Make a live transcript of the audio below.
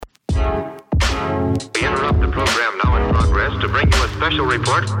We interrupt the program now in progress to bring you a special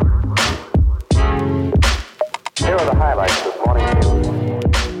report. Here are the highlights this morning's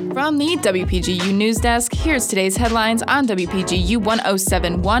news. From the WPGU News Desk, here's today's headlines on WPGU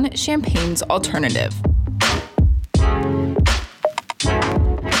 1071, Champaign's Alternative.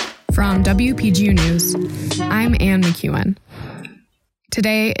 From WPGU News, I'm Ann McEwen.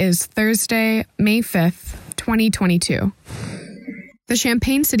 Today is Thursday, May 5th, 2022. The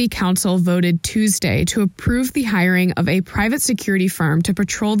Champaign City Council voted Tuesday to approve the hiring of a private security firm to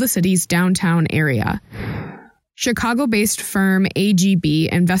patrol the city's downtown area. Chicago-based firm AGB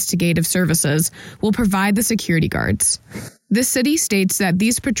Investigative Services will provide the security guards. The city states that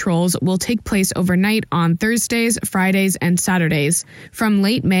these patrols will take place overnight on Thursdays, Fridays, and Saturdays from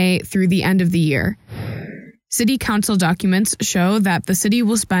late May through the end of the year. City Council documents show that the city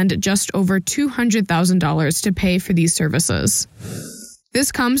will spend just over $200,000 to pay for these services.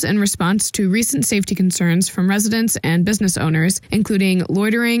 This comes in response to recent safety concerns from residents and business owners, including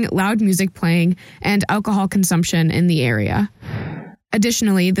loitering, loud music playing, and alcohol consumption in the area.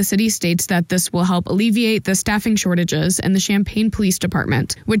 Additionally, the city states that this will help alleviate the staffing shortages in the Champaign Police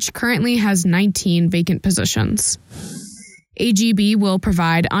Department, which currently has 19 vacant positions. AGB will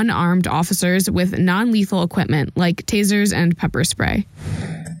provide unarmed officers with non-lethal equipment like tasers and pepper spray.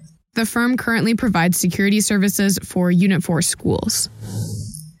 The firm currently provides security services for Unit 4 schools.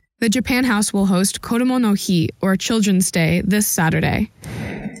 The Japan House will host Kodomo no Hi, or Children's Day, this Saturday.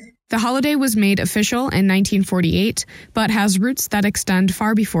 The holiday was made official in 1948, but has roots that extend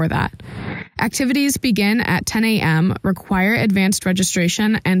far before that. Activities begin at 10 a.m., require advanced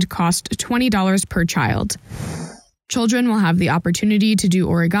registration, and cost $20 per child. Children will have the opportunity to do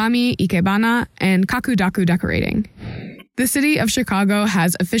origami, ikebana, and kakudaku decorating. The city of Chicago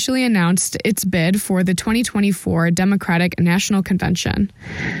has officially announced its bid for the 2024 Democratic National Convention.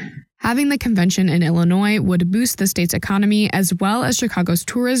 Having the convention in Illinois would boost the state's economy as well as Chicago's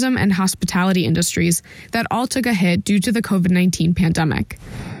tourism and hospitality industries that all took a hit due to the COVID-19 pandemic.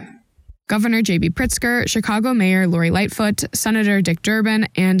 Governor J.B. Pritzker, Chicago Mayor Lori Lightfoot, Senator Dick Durbin,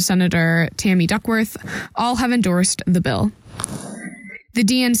 and Senator Tammy Duckworth all have endorsed the bill. The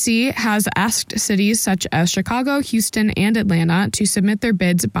DNC has asked cities such as Chicago, Houston, and Atlanta to submit their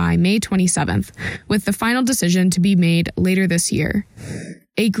bids by May 27th, with the final decision to be made later this year.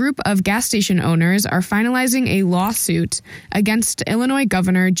 A group of gas station owners are finalizing a lawsuit against Illinois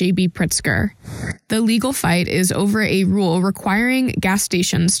Governor J.B. Pritzker. The legal fight is over a rule requiring gas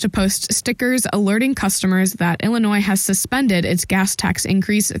stations to post stickers alerting customers that Illinois has suspended its gas tax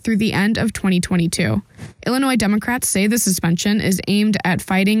increase through the end of 2022. Illinois Democrats say the suspension is aimed at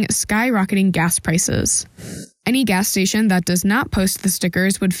fighting skyrocketing gas prices. Any gas station that does not post the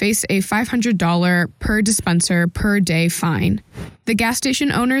stickers would face a $500 per dispenser per day fine. The gas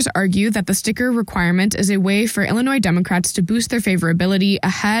station owners argue that the sticker requirement is a way for Illinois Democrats to boost their favorability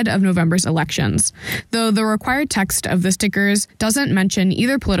ahead of November's elections, though the required text of the stickers doesn't mention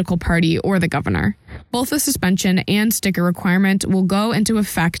either political party or the governor. Both the suspension and sticker requirement will go into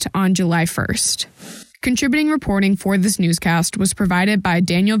effect on July 1st. Contributing reporting for this newscast was provided by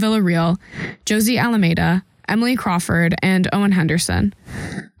Daniel Villarreal, Josie Alameda, Emily Crawford, and Owen Henderson.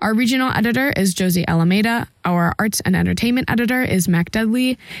 Our regional editor is Josie Alameda, our arts and entertainment editor is Mac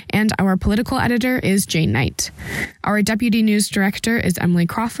Dudley, and our political editor is Jane Knight. Our deputy news director is Emily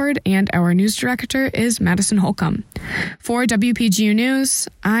Crawford, and our news director is Madison Holcomb. For WPGU News,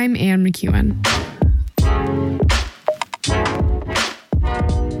 I'm Ann McEwen.